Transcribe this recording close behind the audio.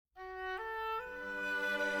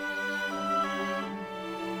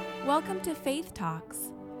Welcome to Faith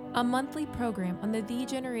Talks, a monthly program on the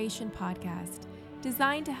Generation podcast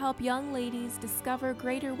designed to help young ladies discover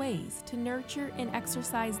greater ways to nurture and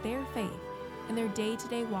exercise their faith in their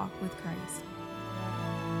day-to-day walk with Christ.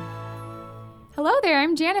 Hello there,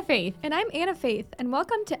 I'm Jana Faith. And I'm Anna Faith, and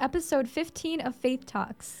welcome to episode 15 of Faith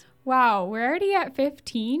Talks. Wow, we're already at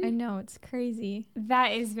 15? I know, it's crazy.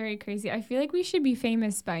 That is very crazy. I feel like we should be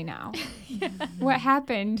famous by now. Yeah. What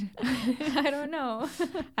happened? I don't know.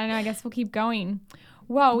 I don't know, I guess we'll keep going.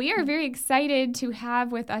 Well, we are very excited to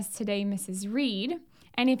have with us today Mrs. Reed.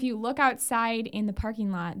 And if you look outside in the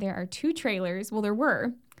parking lot, there are two trailers. Well, there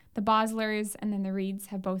were. The Boslers and then the Reeds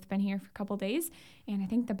have both been here for a couple days. And I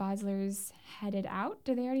think the Boslers headed out.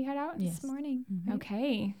 Did they already head out? Yes. This morning. Mm-hmm.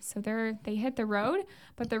 Okay. So they hit the road,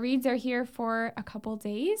 but the Reeds are here for a couple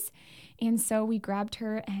days. And so we grabbed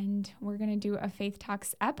her and we're going to do a Faith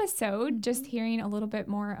Talks episode, just hearing a little bit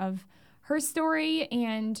more of her story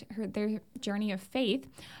and their journey of faith.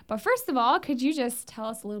 But first of all, could you just tell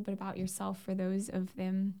us a little bit about yourself for those of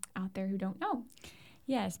them out there who don't know?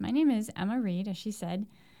 Yes, my name is Emma Reed, as she said.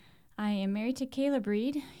 I am married to Caleb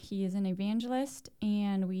Reed. He is an evangelist,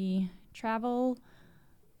 and we travel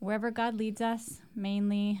wherever God leads us,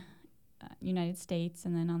 mainly United States,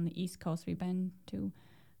 and then on the East Coast we've been to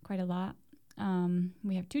quite a lot.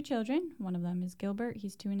 We have two children. One of them is Gilbert.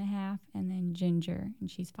 He's 2.5, and then Ginger, and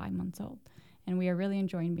she's 5 months old. And we are really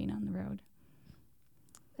enjoying being on the road.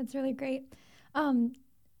 That's really great.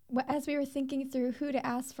 As we were thinking through who to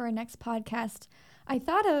ask for our next podcast, I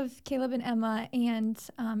thought of Caleb and Emma, and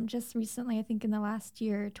just recently, I think in the last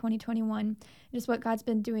year, 2021, just what God's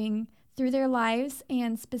been doing through their lives,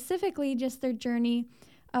 and specifically just their journey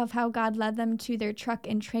of how God led them to their truck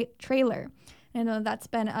and trailer. I know that's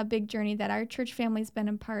been a big journey that our church family's been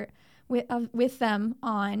a part with them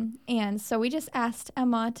on, and so we just asked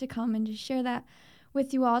Emma to come and just share that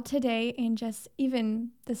with you all today, and just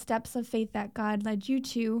even the steps of faith that God led you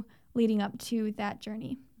to leading up to that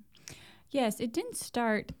journey. Yes, it didn't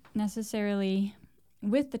start necessarily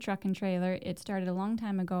with the truck and trailer. It started a long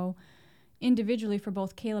time ago individually for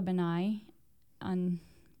both Caleb and I on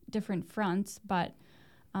different fronts, but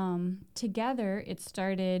together it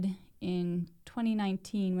started in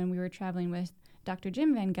 2019 when we were traveling with Dr.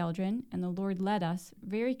 Jim Van Gelderen, and the Lord led us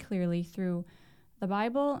very clearly through the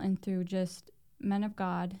Bible and through just men of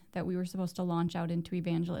God that we were supposed to launch out into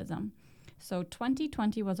evangelism. So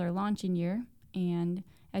 2020 was our launching year, and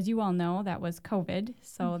as you all know, that was COVID,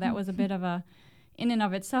 so that was a bit of in and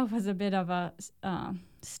of itself was a bit of a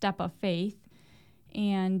step of faith.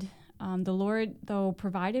 And the Lord, though,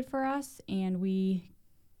 provided for us, and we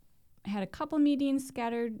had a couple meetings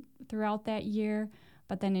scattered throughout that year,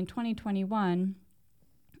 but then in 2021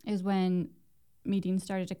 is when meetings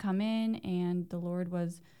started to come in, and the Lord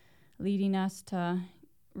was leading us to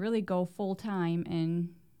really go full-time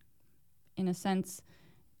and, in a sense,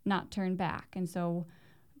 not turn back. And so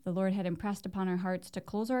the Lord had impressed upon our hearts to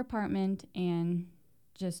close our apartment and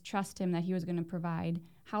just trust Him that He was going to provide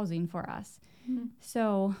housing for us. Mm-hmm.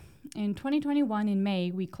 So in 2021, in May,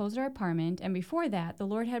 we closed our apartment. And before that, the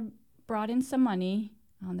Lord had brought in some money.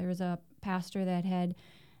 There was a pastor that had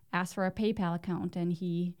asked for a PayPal account, and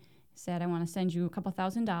he said, I want to send you a couple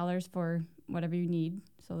 $1,000s for whatever you need.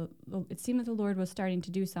 So it seemed that the Lord was starting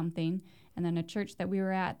to do something. And then a church that we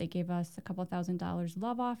were at, they gave us a couple $1,000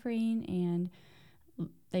 love offering, and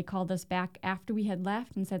they called us back after we had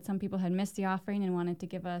left and said some people had missed the offering and wanted to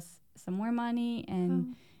give us some more money.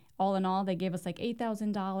 And all in all, they gave us like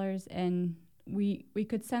 $8,000, and we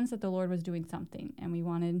could sense that the Lord was doing something, and we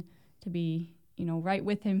wanted to be, right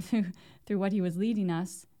with Him through what He was leading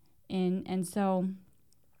us in. And so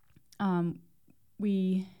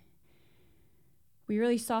we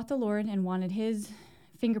really sought the Lord and wanted His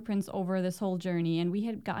fingerprints over this whole journey. And we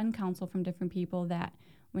had gotten counsel from different people that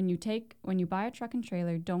when you buy a truck and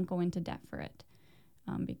trailer, don't go into debt for it.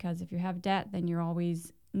 Because if you have debt, then you're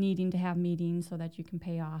always needing to have meetings so that you can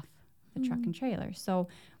pay off the truck and trailer. So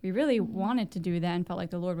we really wanted to do that and felt like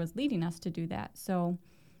the Lord was leading us to do that. So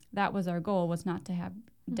that was our goal, was not to have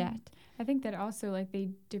debt. I think that also, they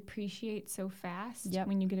depreciate so fast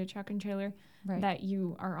when you get a truck and trailer, right, that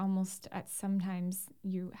you are almost sometimes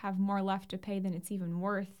you have more left to pay than it's even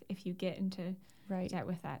worth if you get into debt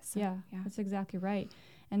with that. So, yeah, that's exactly right.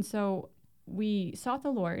 And so we sought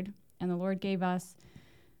the Lord, and the Lord gave us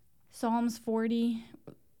Psalms 40.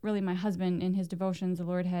 Really, my husband, in his devotions, the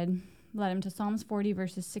Lord had led him to Psalms 40,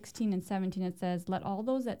 verses 16 and 17. It says, Let all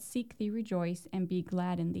those that seek thee rejoice and be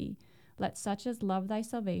glad in thee. Let such as love thy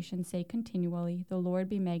salvation say continually, The Lord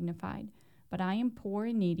be magnified. But I am poor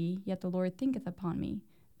and needy, yet the Lord thinketh upon me.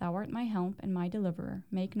 Thou art my help and my deliverer.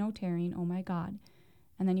 Make no tarrying, O my God.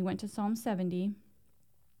 And then he went to Psalm 70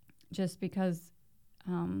 just because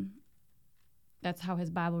that's how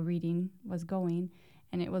his Bible reading was going.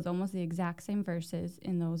 And it was almost the exact same verses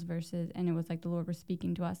in those verses. And it was like the Lord was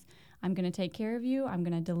speaking to us. I'm going to take care of you. I'm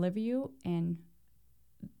going to deliver you. And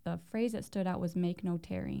the phrase that stood out was make no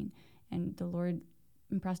tarrying. And the Lord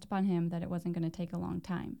impressed upon him that it wasn't going to take a long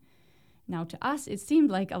time. Now, to us, it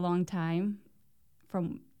seemed like a long time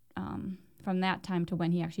from that time to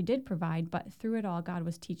when he actually did provide. But through it all, God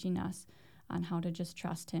was teaching us on how to just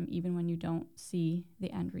trust him, even when you don't see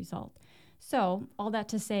the end result. So all that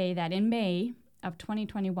to say that in May of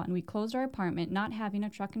 2021, we closed our apartment, not having a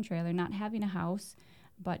truck and trailer, not having a house,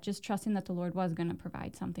 but just trusting that the Lord was going to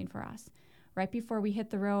provide something for us. Right before we hit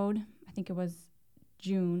the road, I think it was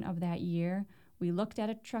June of that year, we looked at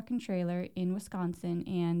a truck and trailer in Wisconsin,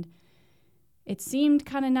 and it seemed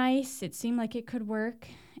kind of nice. It seemed like it could work,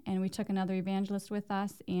 and we took another evangelist with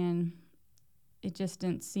us, and it just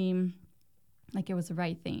didn't seem like it was the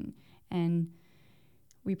right thing. And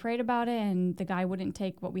we prayed about it, and the guy wouldn't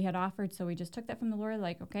take what we had offered, so we just took that from the Lord,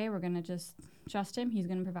 like, okay, we're going to just trust him. He's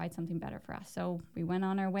going to provide something better for us. So we went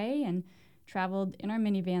on our way and traveled in our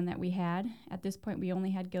minivan that we had. At this point, we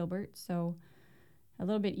only had Gilbert, so a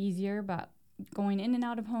little bit easier, but going in and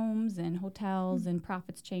out of homes and hotels and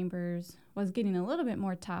prophets' chambers was getting a little bit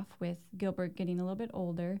more tough with Gilbert getting a little bit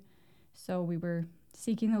older. So we were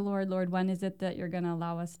seeking the Lord, when is it that you're going to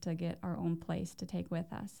allow us to get our own place to take with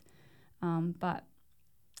us? But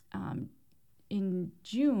in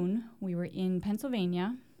June, we were in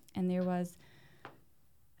Pennsylvania, and there was,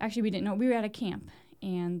 actually we didn't know, we were at a camp,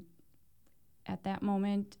 and at that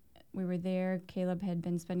moment, we were there. Caleb had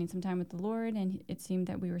been spending some time with the Lord, and it seemed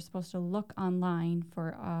that we were supposed to look online for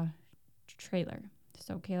a trailer.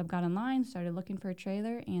 So Caleb got online, started looking for a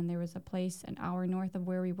trailer, and there was a place an hour north of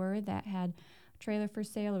where we were that had a trailer for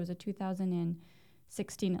sale. It was a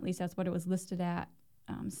 2016, at least that's what it was listed at,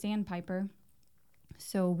 Sandpiper.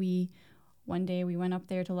 So one day we went up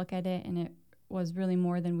there to look at it, and it was really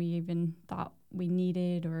more than we even thought we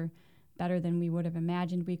needed, or better than we would have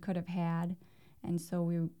imagined we could have had. And so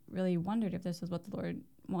we really wondered if this was what the Lord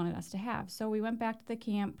wanted us to have. So we went back to the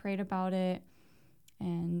camp, prayed about it,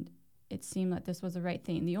 and it seemed that this was the right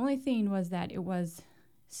thing. The only thing was that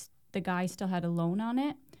the guy still had a loan on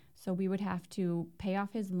it, so we would have to pay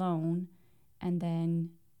off his loan and then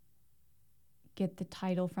get the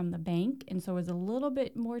title from the bank. And so it was a little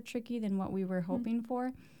bit more tricky than what we were hoping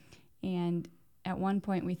for. And at one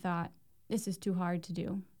point we thought, this is too hard to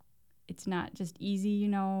do. It's not just easy,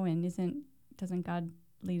 and doesn't God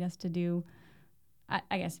lead us to do,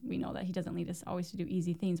 I guess we know that he doesn't lead us always to do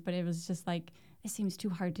easy things, but it was just like, it seems too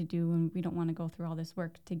hard to do, and we don't want to go through all this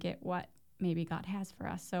work to get what maybe God has for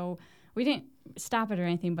us. So we didn't stop it or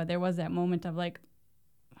anything, but there was that moment of like,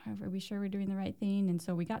 are we sure we're doing the right thing? And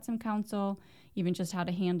so we got some counsel, even just how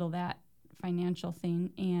to handle that financial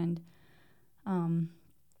thing. And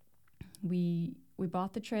we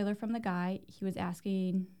bought the trailer from the guy. He was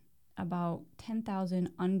asking about $10,000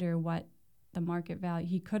 under what the market value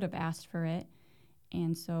he could have asked for it.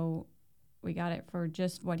 And so we got it for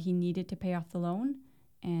just what he needed to pay off the loan,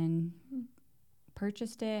 and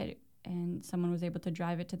purchased it, and someone was able to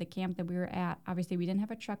drive it to the camp that we were at. Obviously, we didn't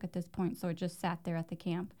have a truck at this point, so it just sat there at the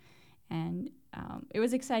camp. And it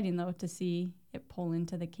was exciting, though, to see it pull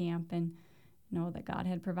into the camp and know that God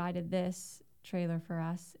had provided this trailer for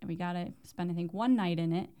us. And we got to spend, I think, one night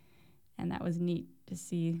in it, and that was neat to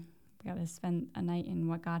see. We got to spend a night in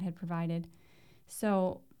what God had provided.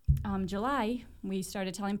 So July, we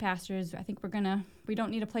started telling pastors, I think we don't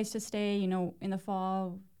need a place to stay, in the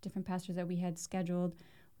fall, different pastors that we had scheduled.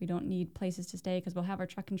 We don't need places to stay because we'll have our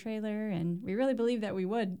truck and trailer, and we really believed that we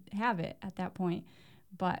would have it at that point.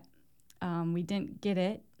 But we didn't get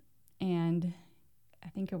it, and I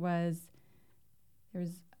think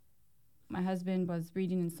my husband was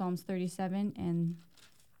reading in Psalms 37, and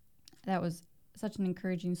that was such an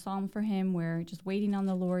encouraging psalm for him, where just waiting on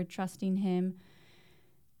the Lord, trusting him,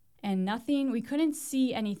 and we couldn't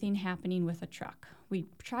see anything happening with a truck. We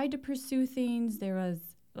tried to pursue things. There was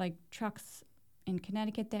like trucks in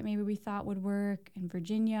Connecticut that maybe we thought would work, in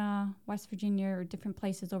Virginia, West Virginia, or different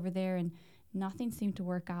places over there, and nothing seemed to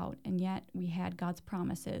work out. And yet we had God's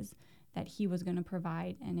promises that he was going to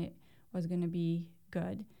provide, and it was going to be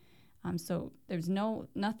good. So there's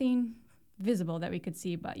nothing visible that we could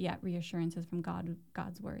see, but yet reassurances from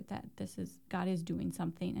God's word that God is doing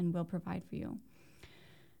something and will provide for you.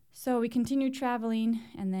 So we continued traveling,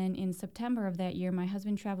 and then in September of that year, my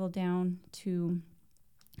husband traveled down to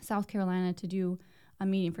South Carolina to do a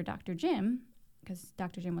meeting for Dr. Jim, because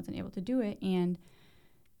Dr. Jim wasn't able to do it. And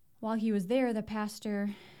while he was there, the pastor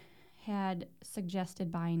had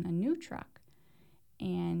suggested buying a new truck.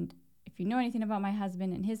 And if you know anything about my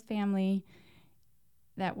husband and his family,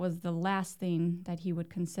 that was the last thing that he would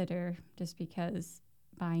consider, just because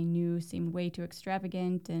buying new seemed way too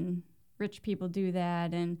extravagant, and rich people do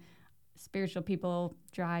that, and spiritual people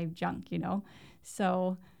drive junk,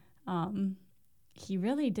 So he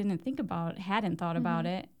really hadn't thought about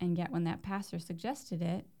it. And yet when that pastor suggested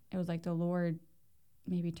it, it was like the Lord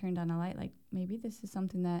maybe turned on a light, like maybe this is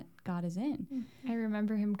something that God is in. I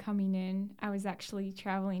remember him coming in. I was actually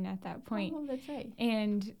traveling at that point. Oh, that's right.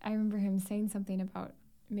 And I remember him saying something about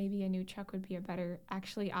maybe a new truck would be a better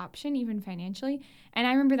option, even financially. And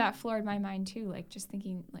I remember that floored my mind too, like just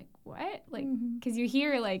thinking like, what? Like, because you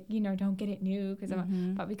hear like, don't get it new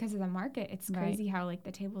but because of the market, it's crazy how like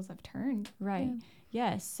the tables have turned. Right.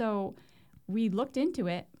 Yeah. Yes. So we looked into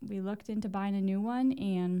it. We looked into buying a new one,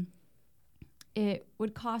 and it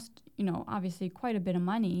would cost, obviously quite a bit of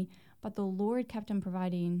money, but the Lord kept on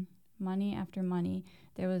providing money after money.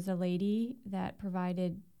 There was a lady that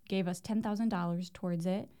gave us $10,000 towards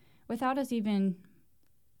it without us even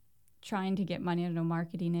trying to get money,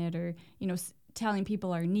 marketing it or, telling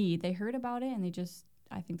people our need. They heard about it, and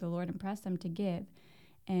I think the Lord impressed them to give.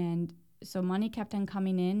 And so money kept on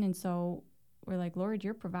coming in. And so we're like, Lord,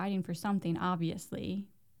 you're providing for something, obviously.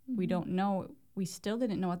 We don't know. We still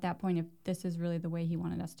didn't know at that point if this is really the way he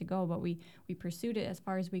wanted us to go, but we pursued it as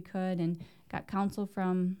far as we could and got counsel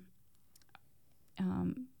from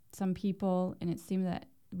some people, and it seemed that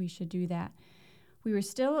we should do that. We were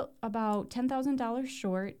still about $10,000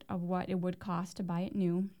 short of what it would cost to buy it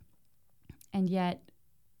new, and yet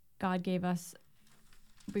God gave us,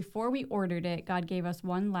 before we ordered it, God gave us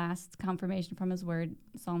one last confirmation from his word.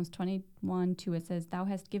 Psalms 21:2, it says, "Thou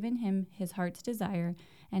hast given him his heart's desire,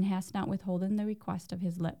 and hast not withholden the request of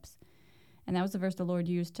his lips." And that was the verse the Lord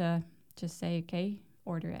used to just say, okay,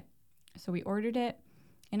 order it. So we ordered it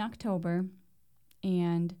in October,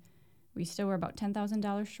 and we still were about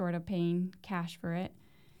 $10,000 short of paying cash for it.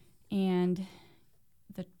 And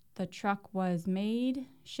the truck was made,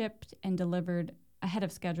 shipped, and delivered ahead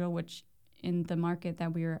of schedule, which in the market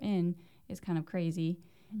that we were in is kind of crazy.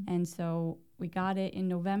 And so we got it in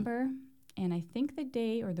November, and I think the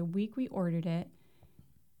day or the week we ordered it,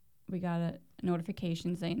 we got a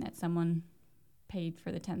notification saying that someone paid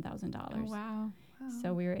for the $10,000. Oh, wow.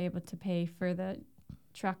 So we were able to pay for the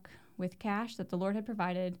truck with cash that the Lord had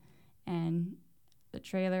provided, and the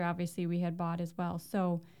trailer, obviously, we had bought as well.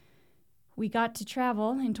 So we got to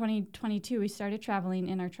travel in 2022. We started traveling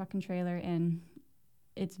in our truck and trailer, and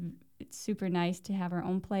it's super nice to have our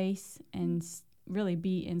own place and really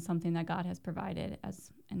be in something that God has provided,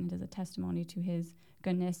 and it is a testimony to his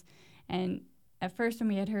goodness. And at first, when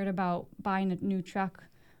we had heard about buying a new truck,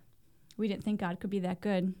 we didn't think God could be that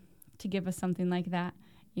good to give us something like that,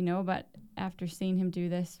 but after seeing him do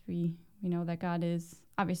this, we know that God is,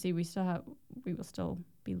 obviously we will still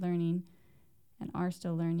be learning and are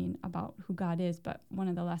still learning about who God is, but one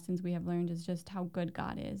of the lessons we have learned is just how good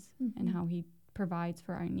God is and how he provides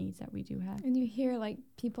for our needs that we do have. And you hear like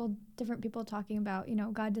different people talking about,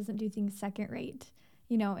 God doesn't do things second rate,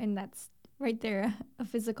 and that's right there, a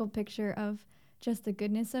physical picture of just the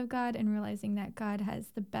goodness of God and realizing that God has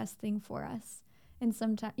the best thing for us. And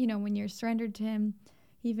sometimes, when you're surrendered to him,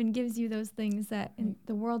 he even gives you those things that in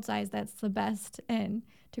the world's eyes, that's the best. And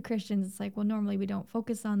to Christians, it's like, well, normally we don't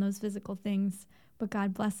focus on those physical things, but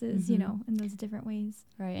God blesses, in those different ways.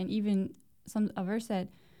 Right. And even a verse that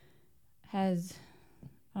has,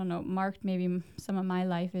 marked maybe some of my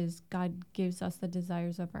life is God gives us the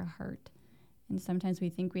desires of our heart. And sometimes we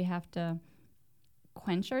think we have to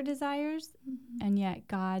quench our desires, and yet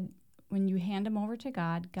God, when you hand them over to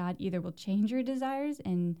God, God either will change your desires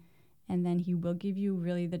and then he will give you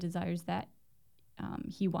really the desires that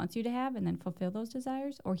he wants you to have and then fulfill those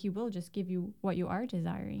desires, or he will just give you what you are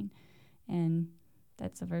desiring. And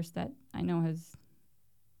that's a verse that I know has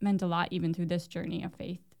meant a lot even through this journey of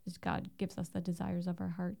faith, is God gives us the desires of our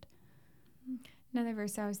heart. Another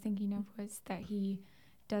verse I was thinking of was that he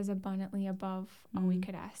does abundantly above all we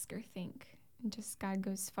could ask or think. And just God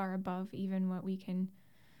goes far above even what we can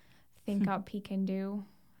think up he can do.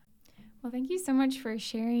 Well, thank you so much for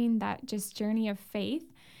sharing that just journey of faith.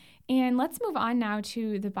 And let's move on now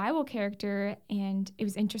to the Bible character. And it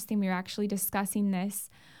was interesting, we were actually discussing this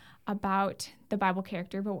about the Bible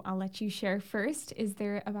character, but I'll let you share first. Is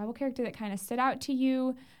there a Bible character that kind of stood out to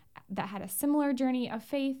you that had a similar journey of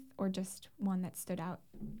faith, or just one that stood out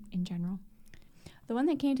in general? The one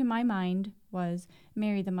that came to my mind was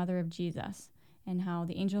Mary, the mother of Jesus, and how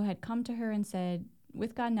the angel had come to her and said,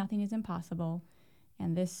 with God, nothing is impossible.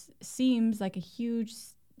 And this seems like a huge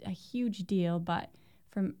deal, but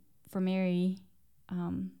for Mary,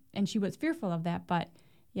 and she was fearful of that, but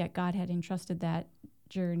yet God had entrusted that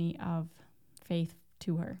journey of faith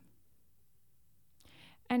to her.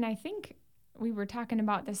 And I think we were talking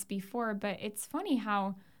about this before, but it's funny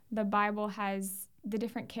how the Bible has the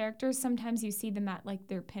different characters. Sometimes you see them at like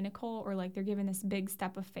their pinnacle, or like they're given this big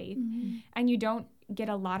step of faith, and you don't get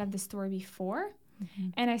a lot of the story before.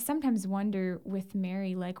 And I sometimes wonder with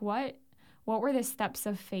Mary, like what were the steps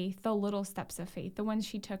of faith, the little steps of faith, the ones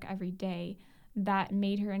she took every day that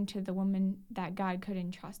made her into the woman that God could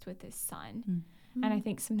entrust with his son. And I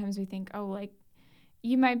think sometimes we think, oh, like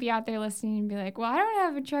you might be out there listening and be like, well, I don't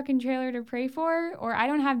have a truck and trailer to pray for, or I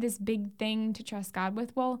don't have this big thing to trust God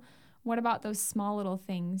with. Well, what about those small little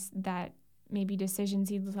things that maybe decisions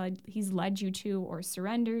he's led you to, or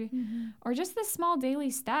surrender, or just the small daily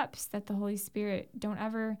steps that the Holy Spirit, don't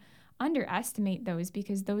ever underestimate those,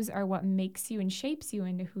 because those are what makes you and shapes you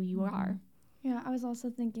into who you are. Yeah, I was also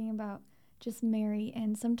thinking about just Mary,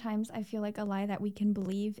 and sometimes I feel like a lie that we can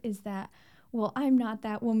believe is that, well, I'm not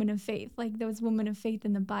that woman of faith, like those women of faith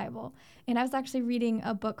in the Bible. And I was actually reading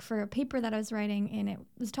a book for a paper that I was writing, and it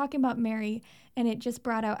was talking about Mary, and it just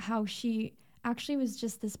brought out how she actually was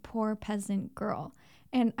just this poor peasant girl.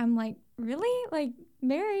 And I'm like, really? Like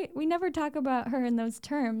Mary, we never talk about her in those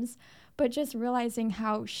terms, but just realizing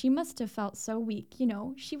how she must have felt so weak. You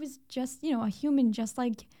know, she was just, a human just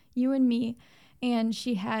like you and me. And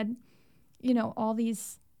she had, all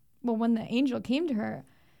these, well, when the angel came to her,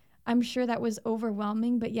 I'm sure that was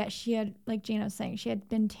overwhelming, but yet she had, like Jana was saying, she had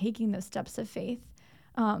been taking those steps of faith.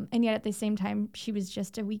 And yet at the same time, she was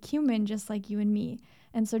just a weak human, just like you and me.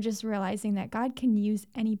 And so just realizing that God can use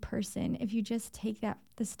any person if you just take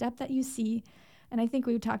the step that you see. And I think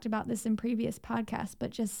we've talked about this in previous podcasts, but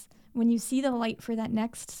just when you see the light for that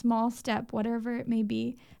next small step, whatever it may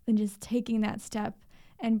be, then just taking that step.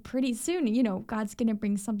 And pretty soon, God's going to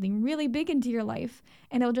bring something really big into your life.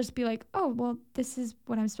 And it'll just be like, oh, well, this is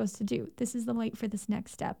what I'm supposed to do. This is the light for this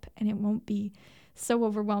next step. And it won't be so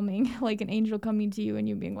overwhelming, like an angel coming to you and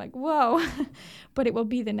you being like, whoa, but it will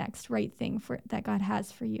be the next right thing that God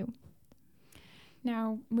has for you.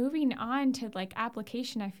 Now, moving on to like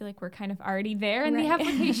application, I feel like we're kind of already there in the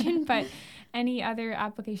application, but any other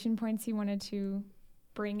application points you wanted to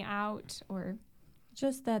bring out? Or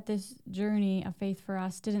just that this journey of faith for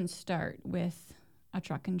us didn't start with a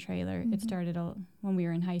truck and trailer. It started when we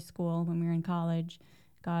were in high school, when we were in college,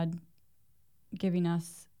 God giving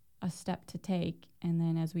us a step to take, and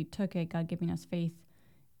then as we took it, God giving us faith,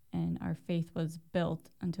 and our faith was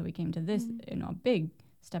built until we came to this, a big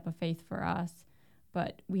step of faith for us.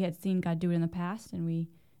 But we had seen God do it in the past, and we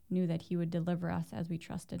knew that he would deliver us as we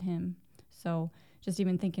trusted him. So just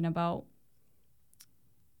even thinking about,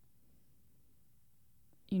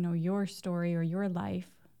 your story or your life,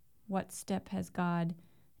 what step has God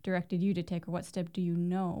directed you to take, or what step do you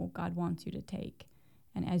know God wants you to take?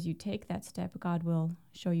 And as you take that step, God will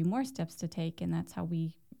show you more steps to take, and that's how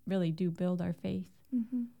we really do build our faith.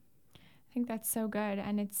 I think that's so good,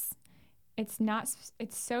 and it's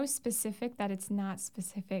so specific that it's not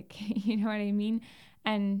specific. You know what I mean?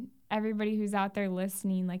 And everybody who's out there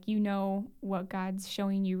listening, like, what God's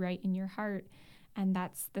showing you right in your heart, and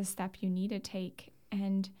that's the step you need to take.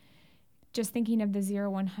 And just thinking of the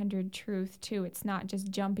 0-100 truth too, it's not just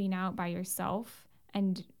jumping out by yourself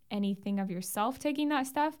and anything of yourself taking that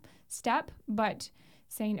step, but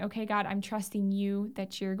saying, okay, God, I'm trusting you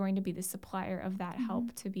that you're going to be the supplier of that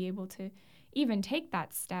help to be able to even take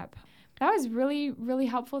that step. That was really, really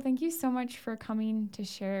helpful. Thank you so much for coming to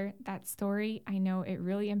share that story. I know it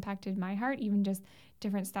really impacted my heart, even just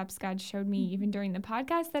different steps God showed me even during the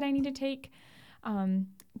podcast that I need to take,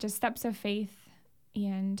 just steps of faith.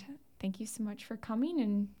 And thank you so much for coming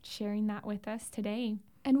and sharing that with us today.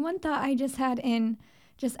 And one thought I just had in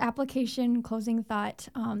just application closing thought,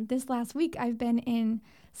 this last week I've been in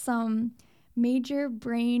some major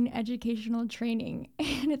brain educational training,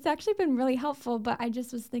 and it's actually been really helpful, but I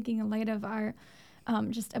just was thinking in light of our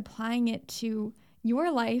just applying it to your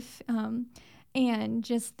life, and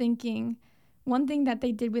just thinking one thing that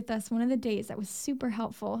they did with us one of the days that was super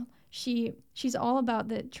helpful. She's all about,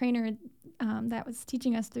 the trainer that was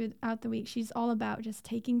teaching us throughout the week, she's all about just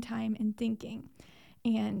taking time and thinking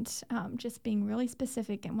and just being really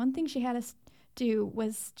specific. And one thing she had us do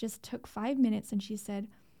was just took 5 minutes, and she said,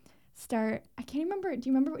 I can't remember. Do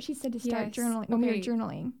you remember what she said to start journaling when we were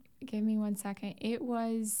journaling? Give me 1 second. It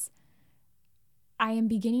was, I am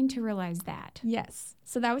beginning to realize that. Yes.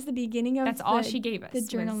 So that was the beginning of That's all she gave us. The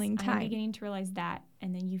journaling time. I am beginning to realize that,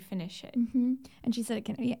 and then you finish it. And she said it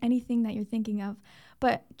can be anything that you're thinking of.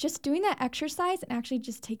 But just doing that exercise and actually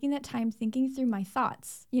just taking that time thinking through my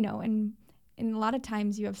thoughts, and And a lot of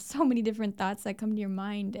times you have so many different thoughts that come to your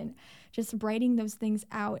mind, and just writing those things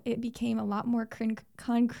out, it became a lot more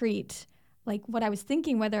concrete, like what I was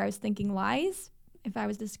thinking, whether I was thinking lies, if I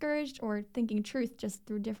was discouraged, or thinking truth, just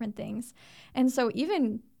through different things. And so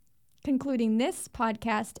even concluding this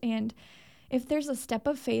podcast, and if there's a step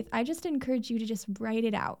of faith, I just encourage you to just write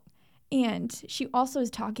it out. And she also is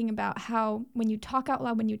talking about how when you talk out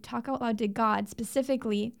loud to God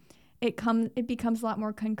specifically, it becomes a lot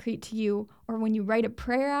more concrete to you. Or when you write a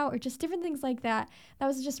prayer out, or just different things like that. That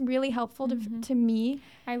was just really helpful to me.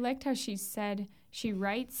 I liked how she said she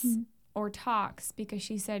writes or talks, because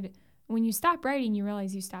she said when you stop writing, you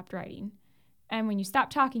realize you stopped writing. And when you stop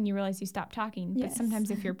talking, you realize you stopped talking. Yes. But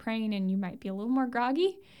sometimes if you're praying and you might be a little more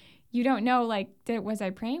groggy, you don't know, like, was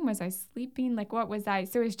I praying? Was I sleeping? Like, what was I?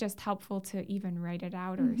 So it's just helpful to even write it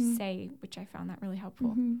out or say, which I found that really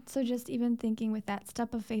helpful. So just even thinking with that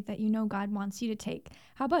step of faith that you know God wants you to take.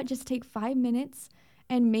 How about just take 5 minutes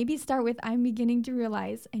and maybe start with I'm beginning to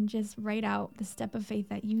realize, and just write out the step of faith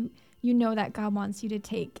that you know that God wants you to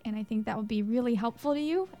take. And I think that will be really helpful to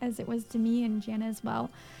you, as it was to me and Jana as well.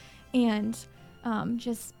 And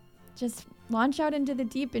just launch out into the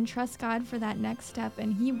deep and trust God for that next step,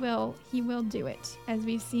 and He will do it, as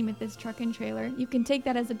we've seen with this truck and trailer. You can take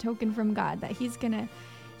that as a token from God that He's going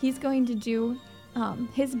to do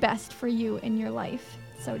His best for you in your life.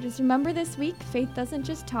 So just remember this week, faith doesn't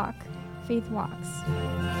just talk, faith walks.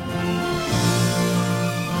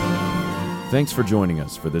 Thanks for joining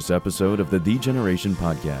us for this episode of the Generation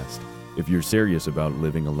Podcast. If you're serious about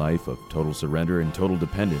living a life of total surrender and total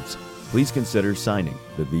dependence, please consider signing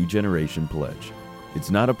the Generation Pledge.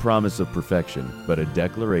 It's not a promise of perfection, but a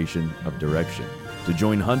declaration of direction. To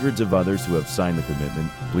join hundreds of others who have signed the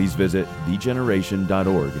commitment, please visit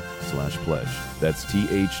thegeneration.org/pledge. That's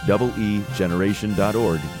THEE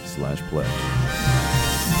generation.org/pledge.